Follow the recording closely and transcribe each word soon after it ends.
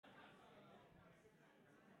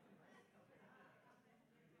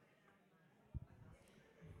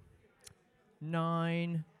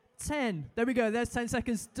9, 10. There we go. There's 10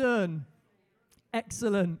 seconds done.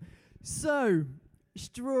 Excellent. So,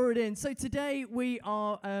 draw it in. So today we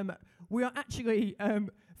are actually,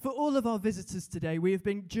 for all of our visitors today, we have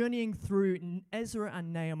been journeying through Ezra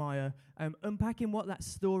and Nehemiah, unpacking what that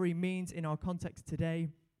story means in our context today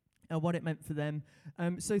and what it meant for them.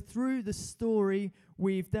 So through the story,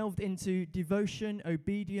 we've delved into devotion,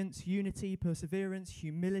 obedience, unity, perseverance,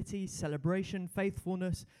 humility, celebration,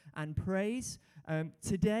 faithfulness, and praise.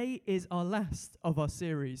 Today is our last of our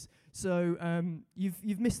series. So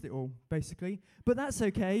you've missed it all, basically. But that's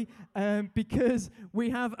okay, because we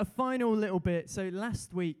have a final little bit. So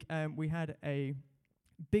last week, we had a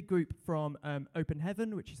big group from Open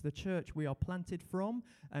Heaven, which is the church we are planted from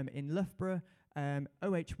in Loughborough.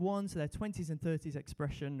 OH1, so their 20s and 30s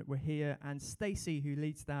expression, were here, and Stacey, who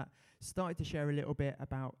leads that, started to share a little bit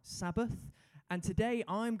about Sabbath. And today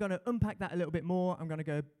I'm going to unpack that a little bit more. I'm going to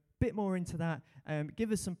go a bit more into that,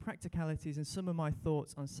 give us some practicalities and some of my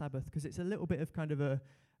thoughts on Sabbath, because it's a little bit of kind of a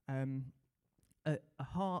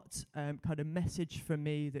heart kind of message for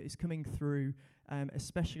me that is coming through,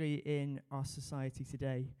 especially in our society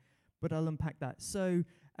today. But I'll unpack that. So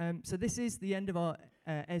this is the end of our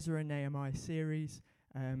Ezra and Nehemiah series,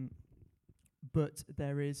 but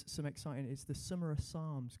there is some exciting. It's the Summer of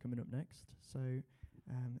Psalms coming up next, so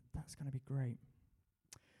that's going to be great.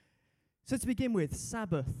 So to begin with,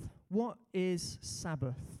 Sabbath. What is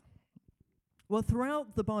Sabbath? Well,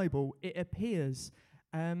 throughout the Bible, it appears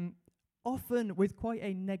often with quite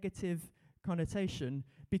a negative connotation,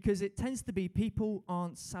 because it tends to be people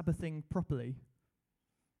aren't Sabbathing properly.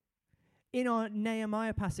 In our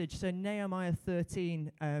Nehemiah passage, so Nehemiah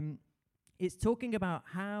 13, it's talking about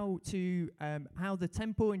how the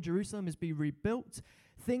temple in Jerusalem has been rebuilt.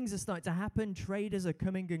 Things are starting to happen. Traders are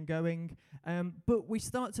coming and going. But we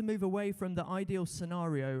start to move away from the ideal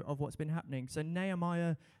scenario of what's been happening. So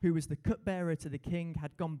Nehemiah, who was the cupbearer to the king,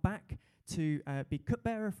 had gone back to be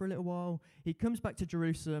cupbearer for a little while. He comes back to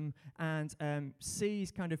Jerusalem and sees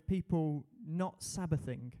kind of people not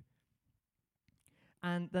Sabbathing.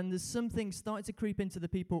 And then there's something starting to creep into the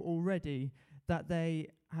people already, that they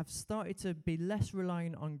have started to be less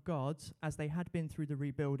reliant on God as they had been through the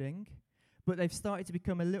rebuilding, but they've started to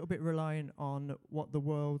become a little bit reliant on what the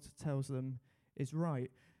world tells them is right.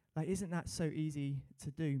 Like, isn't that so easy to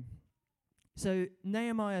do? So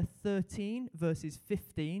Nehemiah 13, verses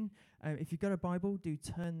 15, if you've got a Bible, do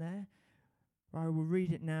turn there. I will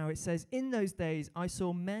read it now. It says, "In those days I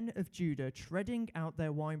saw men of Judah treading out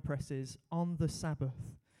their wine presses on the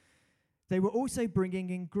Sabbath. They were also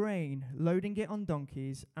bringing in grain, loading it on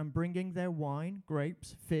donkeys, and bringing their wine,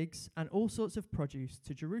 grapes, figs, and all sorts of produce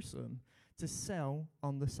to Jerusalem to sell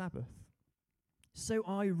on the Sabbath. So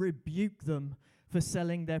I rebuked them for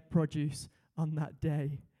selling their produce on that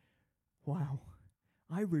day." Wow.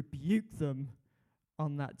 I rebuked them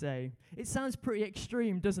on that day. It sounds pretty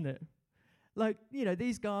extreme, doesn't it? Like, you know,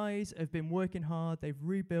 these guys have been working hard, they've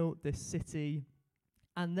rebuilt this city,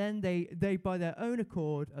 and then they by their own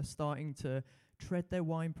accord are starting to tread their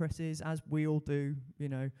wine presses, as we all do, you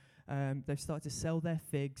know. They've started to sell their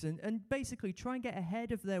figs and basically try and get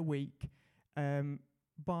ahead of their week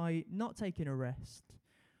by not taking a rest,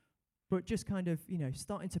 but just kind of, you know,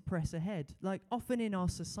 starting to press ahead. Like, often in our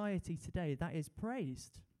society today, that is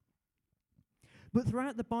praised. But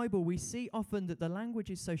throughout the Bible, we see often that the language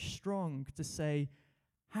is so strong to say,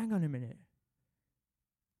 hang on a minute,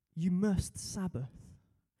 you must Sabbath.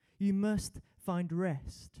 You must find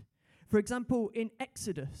rest. For example, in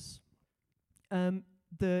Exodus,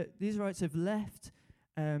 the Israelites have left.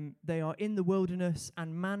 They are in the wilderness,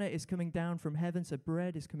 and manna is coming down from heaven, so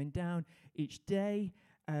bread is coming down each day.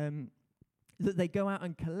 That they go out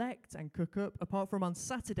and collect and cook up. Apart from on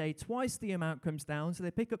Saturday, twice the amount comes down, so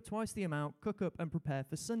they pick up twice the amount, cook up and prepare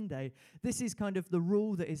for Sunday. This is kind of the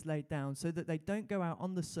rule that is laid down, so that they don't go out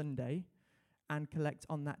on the Sunday and collect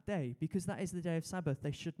on that day, because that is the day of Sabbath.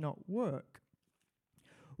 They should not work.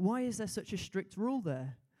 Why is there such a strict rule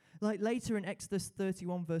there? Like later in Exodus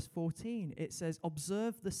 31 verse 14, it says,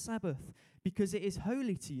 "Observe the Sabbath, because it is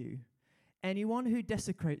holy to you. Anyone who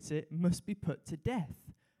desecrates it must be put to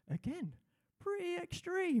death." Again, pretty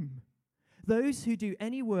extreme. "Those who do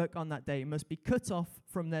any work on that day must be cut off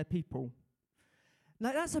from their people."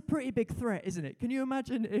 Now, that's a pretty big threat, isn't it? Can you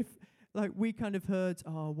imagine if, like, we kind of heard,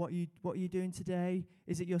 "Oh, what are you doing today?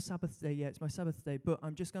 Is it your Sabbath day?" "Yeah, it's my Sabbath day, but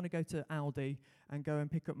I'm just going to go to Aldi and go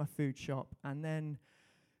and pick up my food shop, and then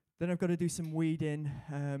I've got to do some weeding,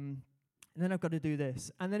 and then I've got to do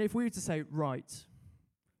this." And then if we were to say, "Right,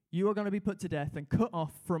 You are going to be put to death and cut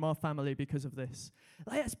off from our family because of this.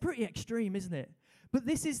 Like, that's pretty extreme, isn't it? But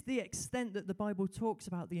this is the extent that the Bible talks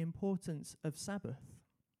about the importance of Sabbath.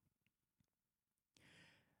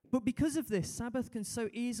 But because of this, Sabbath can so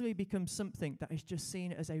easily become something that is just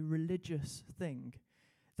seen as a religious thing,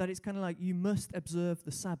 that it's kind of like you must observe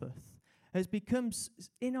the Sabbath. It becomes,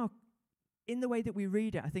 in the way that we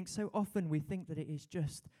read it, I think so often we think that it is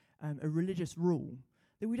just a religious rule,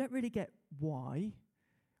 that we don't really get why.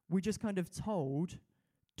 We're just kind of told,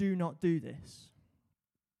 do not do this.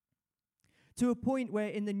 To a point where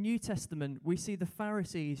in the New Testament, we see the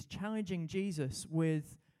Pharisees challenging Jesus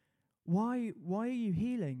with, why are you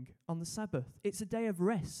healing on the Sabbath? It's a day of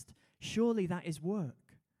rest. Surely that is work.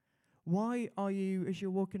 Why are you, as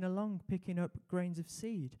you're walking along, picking up grains of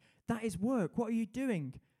seed? That is work. What are you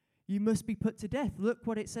doing? You must be put to death. Look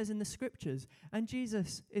what it says in the scriptures. And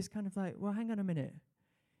Jesus is kind of like, well, hang on a minute.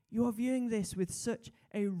 You are viewing this with such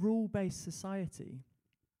a rule-based society.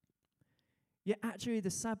 Yet actually the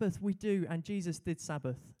Sabbath we do, and Jesus did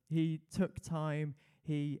Sabbath. He took time,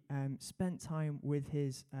 he spent time with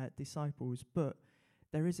his disciples, but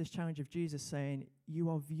there is this challenge of Jesus saying, you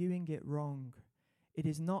are viewing it wrong. It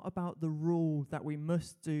is not about the rule that we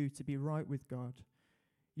must do to be right with God.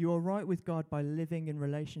 You are right with God by living in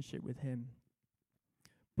relationship with him.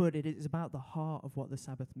 But it is about the heart of what the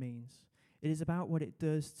Sabbath means. It is about what it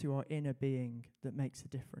does to our inner being that makes a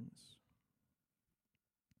difference.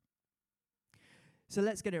 So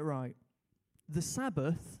let's get it right. The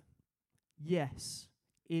Sabbath, yes,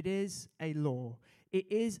 it is a law. It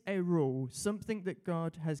is a rule, something that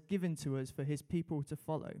God has given to us for his people to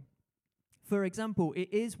follow. For example,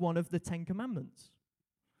 it is one of the 10 Commandments.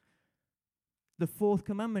 The 4th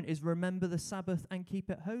commandment is remember the Sabbath and keep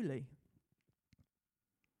it holy.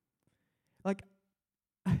 Like,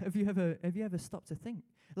 have you ever stopped to think?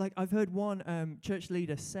 Like, I've heard one church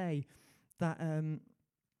leader say that,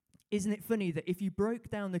 isn't it funny that if you broke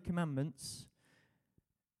down the commandments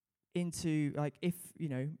into, like, if,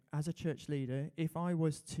 as a church leader, if I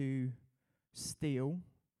was to steal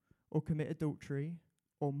or commit adultery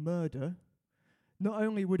or murder, not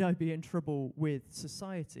only would I be in trouble with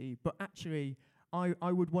society, but actually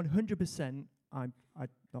I would 100%, I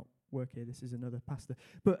not work here, this is another pastor,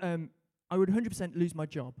 but I would 100% lose my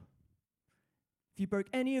job. If you broke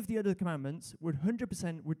any of the other commandments,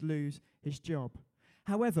 100% would lose his job.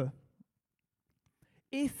 However,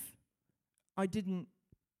 if I didn't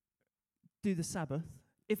do the Sabbath,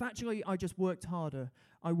 if actually I just worked harder,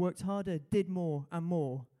 did more and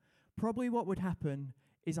more, probably what would happen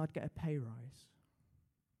is I'd get a pay rise.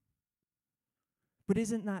 But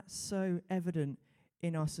isn't that so evident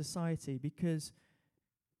in our society? Because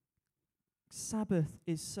Sabbath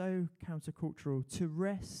is so countercultural. To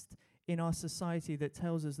rest in our society that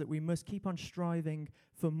tells us that we must keep on striving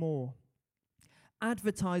for more.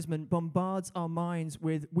 Advertisement bombards our minds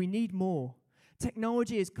with, we need more.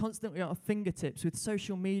 Technology is constantly at our fingertips with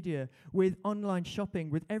social media, with online shopping,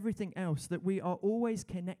 with everything else, that we are always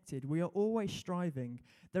connected. We are always striving.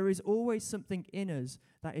 There is always something in us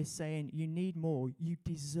that is saying, you need more. You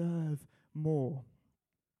deserve more.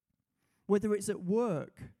 Whether it's at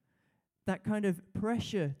work, that kind of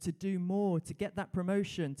pressure to do more, to get that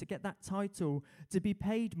promotion, to get that title, to be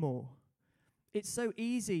paid more. It's so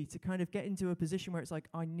easy to kind of get into a position where it's like,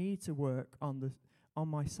 I need to work on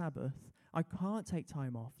my Sabbath. I can't take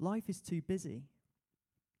time off. Life is too busy.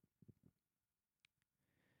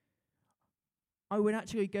 I would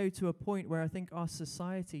actually go to a point where I think our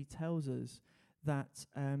society tells us that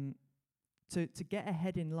to get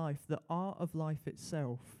ahead in life, the art of life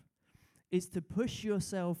itself is to push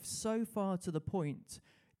yourself so far to the point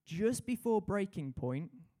just before breaking point,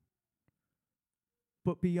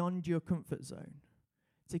 but beyond your comfort zone,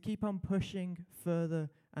 to keep on pushing further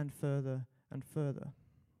and further and further.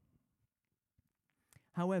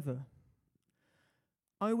 However,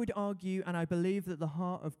 I would argue, and I believe that the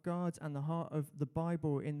heart of God and the heart of the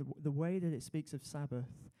Bible in the way that it speaks of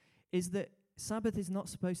Sabbath is that Sabbath is not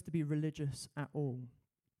supposed to be religious at all.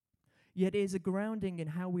 Yet it is a grounding in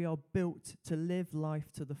how we are built to live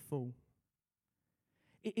life to the full.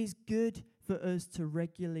 It is good for us to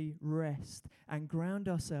regularly rest and ground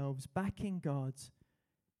ourselves back in God's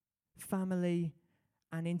family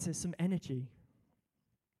and into some energy.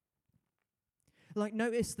 Like,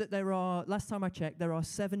 notice that last time I checked, there are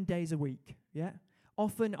 7 days a week, yeah?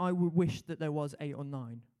 Often I would wish that there was 8 or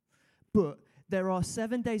 9. But there are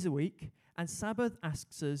 7 days a week, and Sabbath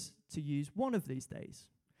asks us to use one of these days.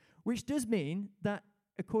 Which does mean that,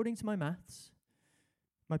 according to my maths,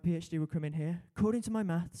 my PhD will come in here, according to my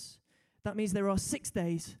maths, that means there are 6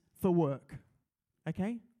 days for work,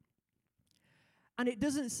 okay? And it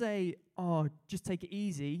doesn't say, oh, just take it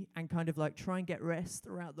easy and kind of like try and get rest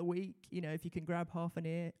throughout the week. You know, if you can grab half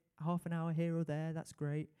an hour here or there, that's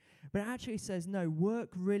great. But it actually says, no, work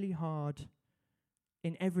really hard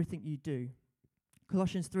in everything you do.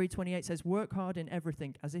 Colossians 3:28 says, work hard in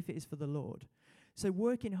everything as if it is for the Lord. So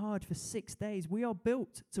working hard for 6 days, we are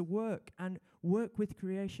built to work and work with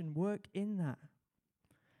creation, work in that.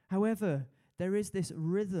 However, there is this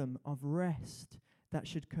rhythm of rest that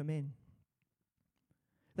should come in.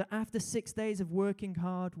 That after 6 days of working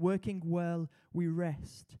hard, working well, we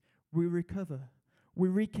rest, we recover, we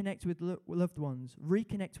reconnect with loved ones,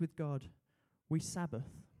 reconnect with God, we Sabbath.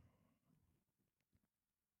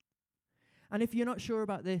 And if you're not sure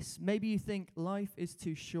about this, maybe you think life is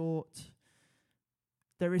too short.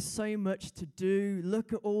 There is so much to do.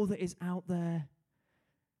 Look at all that is out there.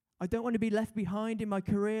 I don't want to be left behind in my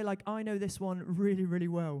career. Like, I know this one really, really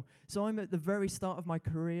well. So I'm at the very start of my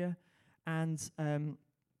career, and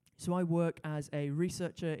so I work as a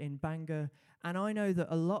researcher in Bangor, and I know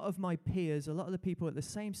that a lot of my peers, a lot of the people at the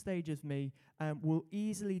same stage as me, will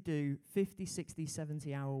easily do 50, 60,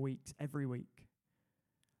 70-hour weeks every week.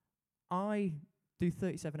 I do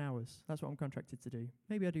 37 hours. That's what I'm contracted to do.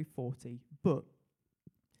 Maybe I do 40, but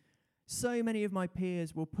so many of my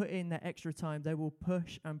peers will put in their extra time. They will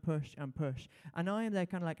push and push and push. And I am there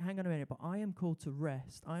kind of like, hang on a minute, but I am called to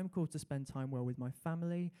rest. I am called to spend time well with my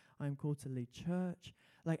family. I am called to lead church.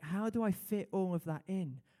 Like, how do I fit all of that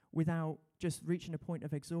in without just reaching a point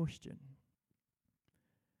of exhaustion?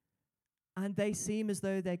 And they seem as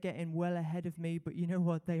though they're getting well ahead of me, but you know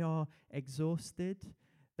what? They are exhausted.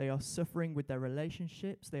 They are suffering with their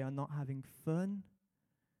relationships. They are not having fun.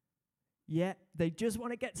 Yet they just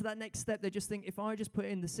want to get to that next step. They just think, if I just put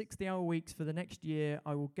in the 60-hour weeks for the next year,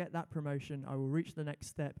 I will get that promotion, I will reach the next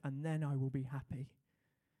step, and then I will be happy.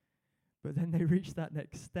 But then they reach that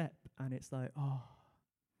next step, and it's like, oh,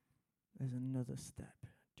 there's another step.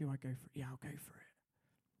 Do I go for it? Yeah, I'll go for it.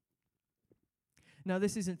 Now,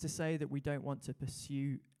 this isn't to say that we don't want to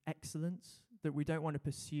pursue excellence, that we don't want to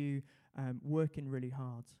pursue working really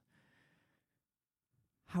hard.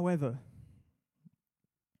 However,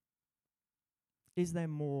 is there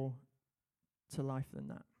more to life than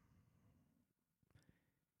that?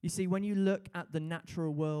 You see, when you look at the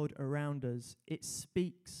natural world around us, it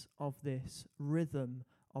speaks of this rhythm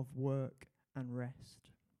of work and rest.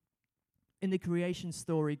 In the creation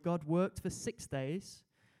story, God worked for 6 days,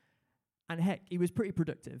 and heck, he was pretty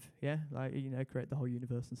productive, yeah? Like, create the whole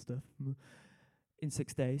universe and stuff in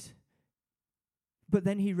 6 days. But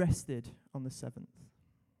then he rested on the 7th.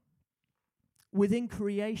 Within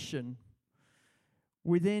creation,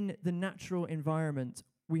 within the natural environment,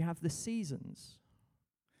 we have the seasons,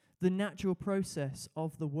 the natural process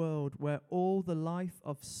of the world where all the life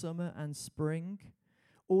of summer and spring,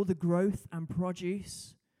 all the growth and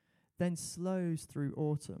produce, then slows through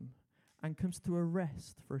autumn and comes to a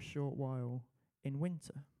rest for a short while in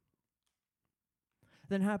winter.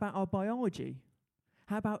 Then how about our biology?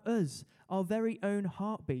 How about us? Our very own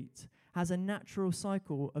heartbeat has a natural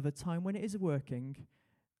cycle of a time when it is working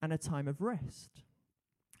and a time of rest.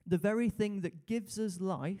 The very thing that gives us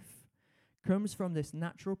life comes from this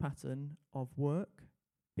natural pattern of work,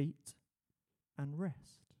 beat, and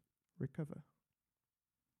rest, recover.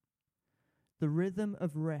 The rhythm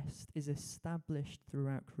of rest is established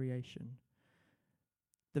throughout creation.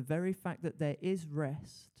 The very fact that there is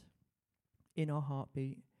rest in our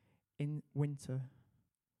heartbeat in winter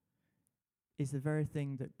is the very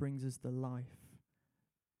thing that brings us the life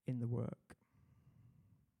in the work.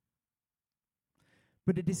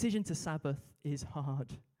 But a decision to Sabbath is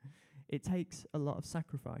hard. It takes a lot of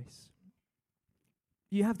sacrifice.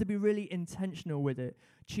 You have to be really intentional with it.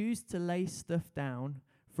 Choose to lay stuff down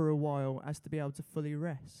for a while as to be able to fully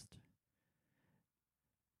rest.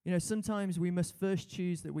 Sometimes we must first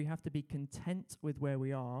choose that we have to be content with where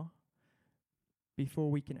we are before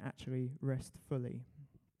we can actually rest fully.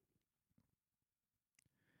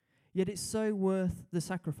 Yet it's so worth the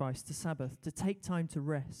sacrifice to Sabbath, to take time to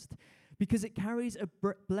rest, because it carries a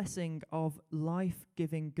blessing of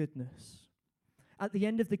life-giving goodness. At the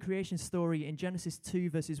end of the creation story in Genesis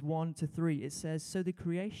 2, verses 1 to 3, it says, "So the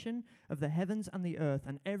creation of the heavens and the earth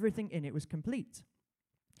and everything in it was complete.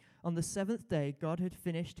 On the 7th day, God had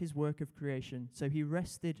finished his work of creation, so he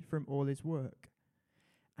rested from all his work.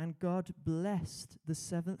 And God blessed the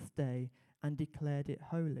 7th day and declared it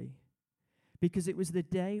holy, because it was the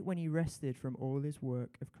day when he rested from all his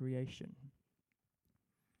work of creation."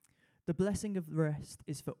 The blessing of rest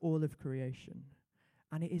is for all of creation,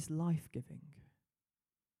 and it is life-giving.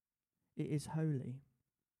 It is holy.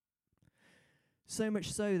 So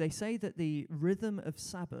much so, they say that the rhythm of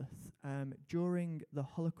Sabbath during the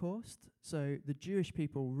Holocaust, so the Jewish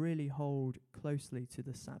people really hold closely to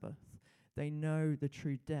the Sabbath. They know the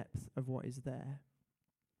true depth of what is there.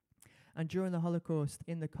 And during the Holocaust,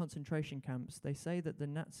 in the concentration camps, they say that the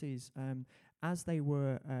Nazis, as they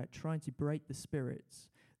were trying to break the spirits,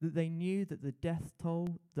 that they knew that the death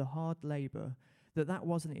toll, the hard labor, that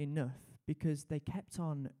wasn't enough, because they kept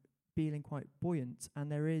on feeling quite buoyant. And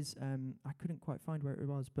there is, I couldn't quite find where it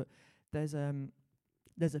was, but there's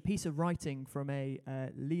a piece of writing from a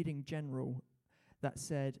leading general that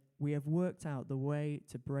said, "We have worked out the way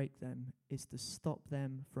to break them is to stop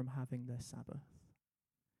them from having their Sabbath."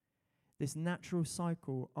 This natural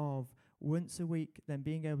cycle of once a week, then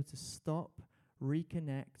being able to stop,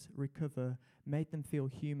 reconnect, recover, made them feel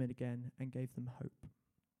human again and gave them hope.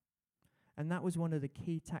 And that was one of the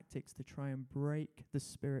key tactics to try and break the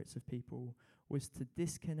spirits of people, was to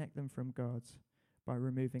disconnect them from God by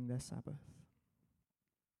removing their Sabbath.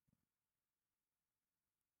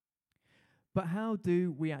 But how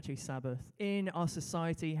do we actually Sabbath? In our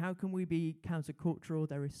society, how can we be countercultural?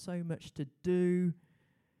 There is so much to do.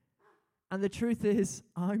 And the truth is,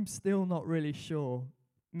 I'm still not really sure.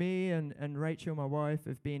 Me and Rachel, my wife,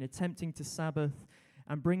 have been attempting to Sabbath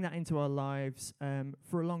and bring that into our lives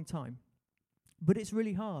for a long time. But it's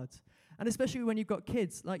really hard. And especially when you've got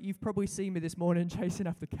kids, like you've probably seen me this morning chasing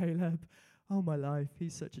after Caleb. Oh, my life,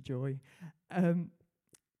 he's such a joy.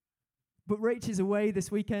 But Rach is away this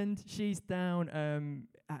weekend. She's down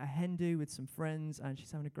at a hen do with some friends, and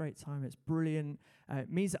she's having a great time. It's brilliant. It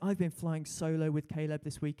means that I've been flying solo with Caleb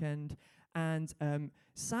this weekend. And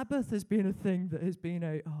Sabbath has been a thing that has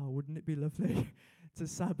been wouldn't it be lovely to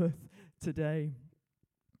Sabbath today?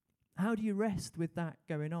 How do you rest with that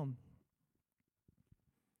going on?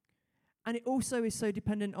 And it also is so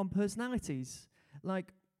dependent on personalities.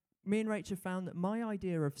 Like, me and Rachel found that my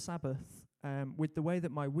idea of Sabbath, with the way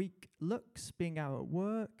that my week looks, being out at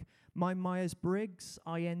work, my Myers-Briggs,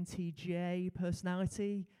 INTJ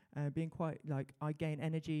personality, being quite like, I gain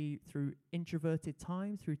energy through introverted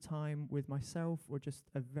time, through time with myself or just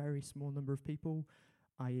a very small number of people,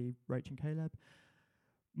 i.e. Rach and Caleb.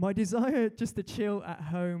 My desire just to chill at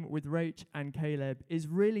home with Rach and Caleb is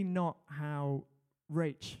really not how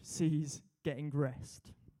Rach sees getting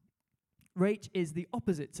rest. Rach is the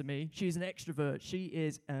opposite to me. She's an extrovert. She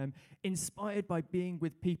is inspired by being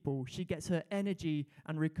with people. She gets her energy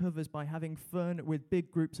and recovers by having fun with big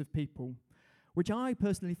groups of people, which I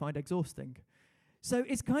personally find exhausting. So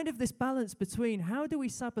it's kind of this balance between how do we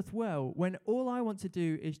Sabbath well when all I want to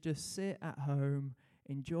do is just sit at home,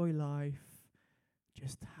 enjoy life,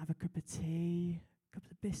 just have a cup of tea, a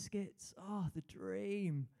couple of biscuits. Oh, the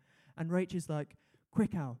dream. And Rachel's like,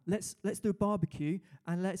 quick, Al, let's do a barbecue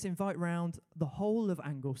and let's invite round the whole of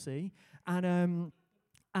Anglesey. And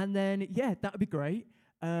then, yeah, that would be great.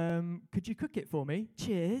 Could you cook it for me?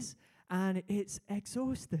 Cheers. And it's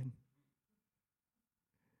exhausting.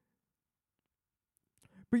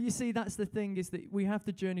 But you see, that's the thing, is that we have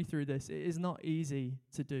to journey through this. It is not easy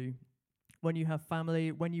to do. When you have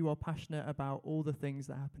family, when you are passionate about all the things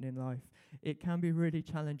that happen in life, it can be really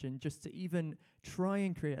challenging just to even try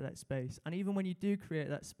and create that space. And even when you do create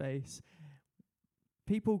that space,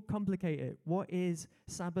 people complicate it. What is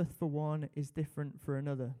Sabbath for one is different for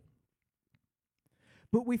another.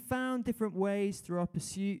 But we found different ways through our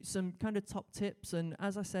pursuit, some kind of top tips. And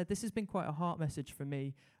as I said, this has been quite a heart message for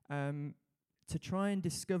me, to try and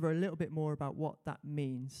discover a little bit more about what that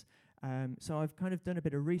means. So I've kind of done a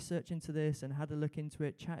bit of research into this and had a look into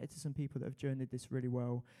it, chatted to some people that have journeyed this really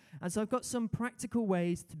well. And so I've got some practical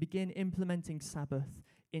ways to begin implementing Sabbath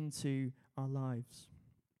into our lives.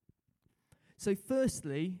 So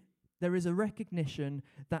firstly, there is a recognition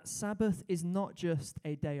that Sabbath is not just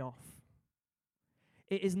a day off.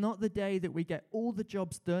 It is not the day that we get all the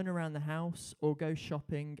jobs done around the house or go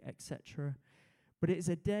shopping, etc. But it is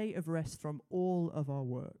a day of rest from all of our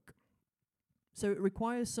work. So it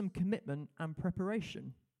requires some commitment and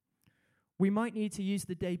preparation. We might need to use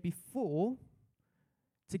the day before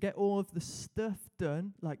to get all of the stuff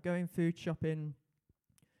done, like going food shopping,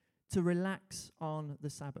 to relax on the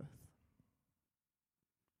Sabbath.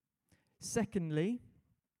 Secondly,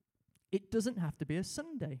 it doesn't have to be a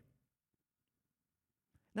Sunday.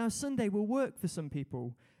 Now, Sunday will work for some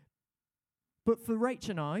people, but for Rach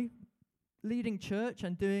and I, leading church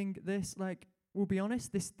and doing this, like, we'll be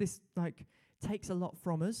honest, this takes a lot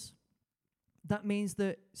from us. That means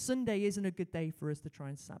that Sunday isn't a good day for us to try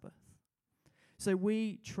and Sabbath. So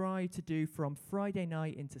we try to do from Friday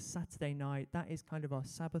night into Saturday night. That is kind of our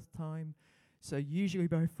Sabbath time. So usually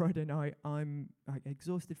by Friday night, I'm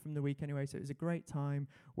exhausted from the week anyway, so it was a great time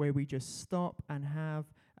where we just stop and have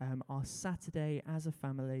our Saturday as a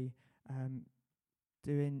family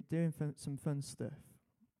doing some fun stuff.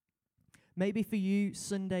 Maybe for you,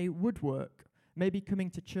 Sunday would work. Maybe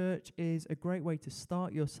coming to church is a great way to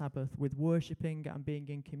start your Sabbath with worshipping and being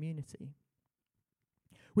in community.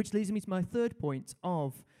 Which leads me to my third point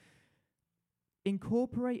of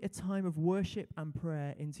incorporate a time of worship and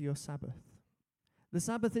prayer into your Sabbath. The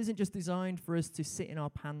Sabbath isn't just designed for us to sit in our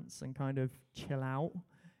pants and kind of chill out.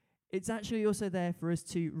 It's actually also there for us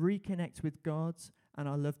to reconnect with God and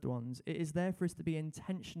our loved ones. It is there for us to be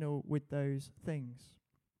intentional with those things.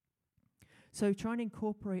 So try and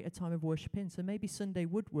incorporate a time of worship in. So maybe Sunday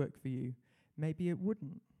would work for you. Maybe it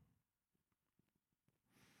wouldn't.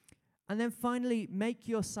 And then finally, make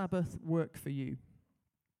your Sabbath work for you.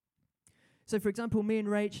 So for example, me and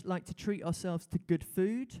Rach like to treat ourselves to good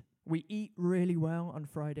food. We eat really well on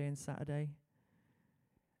Friday and Saturday.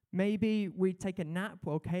 Maybe we take a nap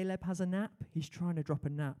while Caleb has a nap. He's trying to drop a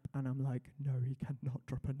nap, and I'm like, no, he cannot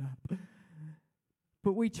drop a nap.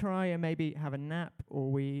 But we try and maybe have a nap,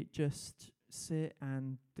 or we just sit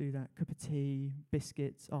and do that cup of tea,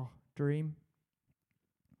 biscuits, dream.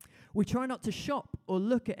 We try not to shop or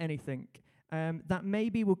look at anything that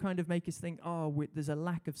maybe will kind of make us think, there's a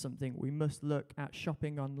lack of something. We must look at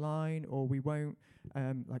shopping online, or we won't,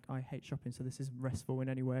 I hate shopping, so this isn't restful in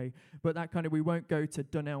any way, but that kind of, we won't go to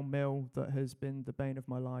Dunelm Mill, that has been the bane of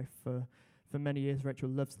my life for many years. Rachel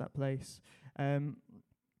loves that place.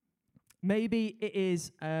 Maybe it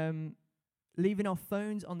is leaving our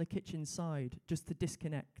phones on the kitchen side just to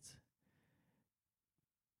disconnect.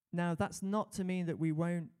 Now, that's not to mean that we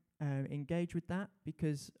won't engage with that,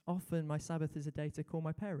 because often my Sabbath is a day to call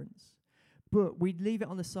my parents. But we leave it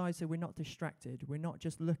on the side so we're not distracted. We're not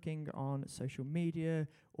just looking on social media,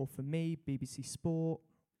 or for me, BBC Sport.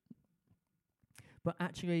 But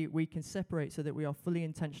actually, we can separate so that we are fully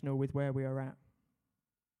intentional with where we are at.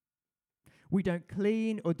 We don't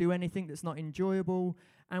clean or do anything that's not enjoyable,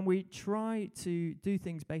 and we try to do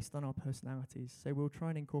things based on our personalities. So we'll try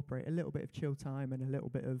and incorporate a little bit of chill time and a little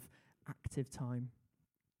bit of active time.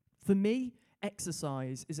 For me,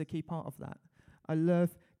 exercise is a key part of that. I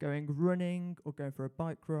love going running or going for a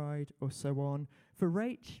bike ride or so on. For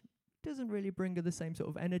Rach, it doesn't really bring her the same sort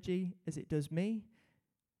of energy as it does me,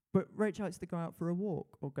 but Rach likes to go out for a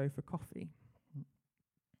walk or go for coffee.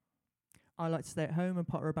 I like to stay at home and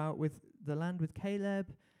potter about with the land with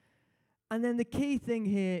Caleb. And then the key thing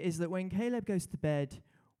here is that when Caleb goes to bed,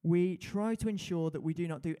 we try to ensure that we do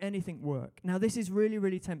not do anything work. Now, this is really,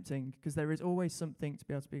 really tempting, because there is always something to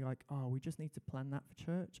be able to be like, we just need to plan that for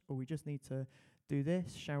church, or we just need to do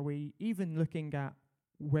this. Shall we? Even looking at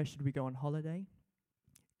where should we go on holiday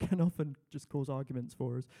can often just cause arguments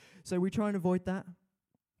for us. So we try and avoid that.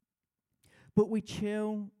 But we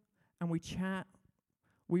chill and we chat.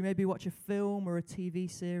 We maybe watch a film or a TV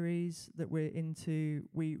series that we're into.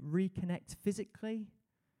 We reconnect physically.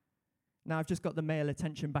 Now, I've just got the male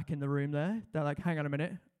attention back in the room there. They're like, hang on a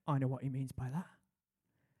minute. I know what he means by that.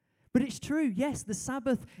 But it's true. Yes, the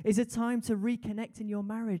Sabbath is a time to reconnect in your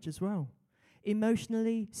marriage as well.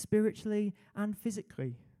 Emotionally, spiritually, and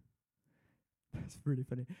physically. That's really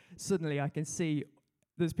funny. Suddenly, I can see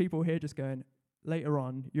there's people here just going, later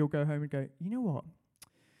on, you'll go home and go, you know what?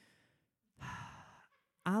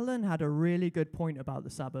 Alan had a really good point about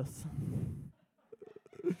the Sabbath.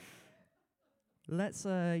 Let's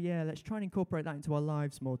try and incorporate that into our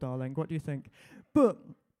lives more, darling. What do you think? But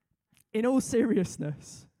in all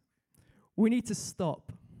seriousness, we need to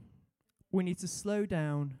stop. We need to slow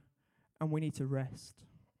down, and we need to rest.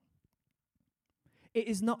 It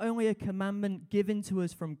is not only a commandment given to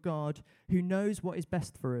us from God, who knows what is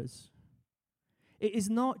best for us. It is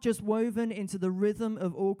not just woven into the rhythm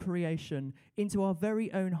of all creation, into our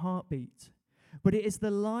very own heartbeat, but it is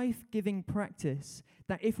the life-giving practice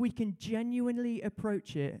that if we can genuinely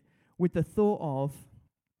approach it with the thought of,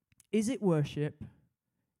 is it worship?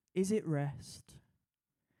 Is it rest?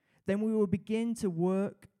 Then we will begin to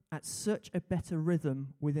work at such a better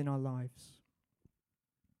rhythm within our lives.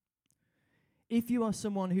 If you are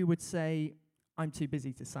someone who would say, I'm too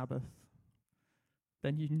busy to Sabbath,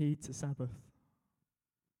 then you need to Sabbath.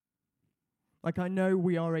 Like, I know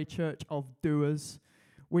we are a church of doers.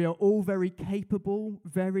 We are all very capable,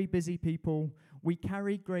 very busy people. We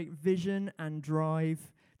carry great vision and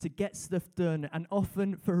drive to get stuff done, and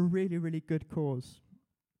often for a really, really good cause.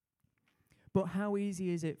 But how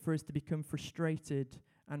easy is it for us to become frustrated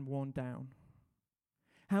and worn down?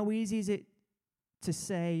 How easy is it to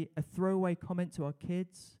say a throwaway comment to our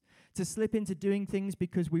kids, to slip into doing things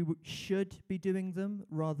because we should be doing them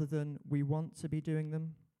rather than we want to be doing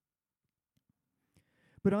them.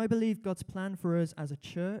 But I believe God's plan for us as a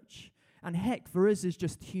church, and heck, for us as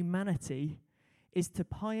just humanity, is to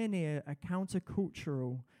pioneer a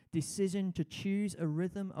countercultural decision to choose a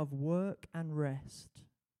rhythm of work and rest.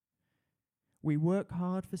 We work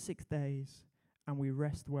hard for 6 days, and we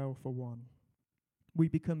rest well for 1. We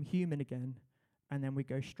become human again, and then we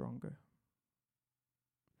go stronger.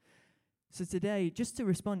 So today, just to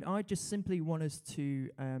respond, I just simply want us to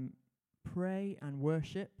pray and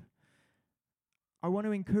worship. I want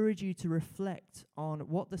to encourage you to reflect on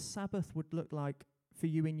what the Sabbath would look like for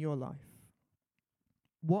you in your life.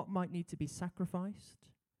 What might need to be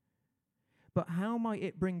sacrificed? But how might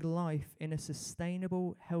it bring life in a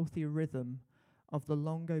sustainable, healthy rhythm of the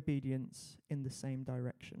long obedience in the same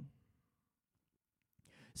direction?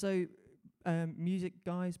 So, music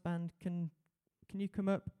guys, band, can you come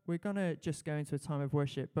up? We're going to just go into a time of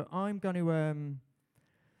worship, but I'm going to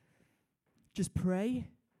just pray.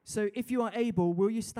 So if you are able, will you stand?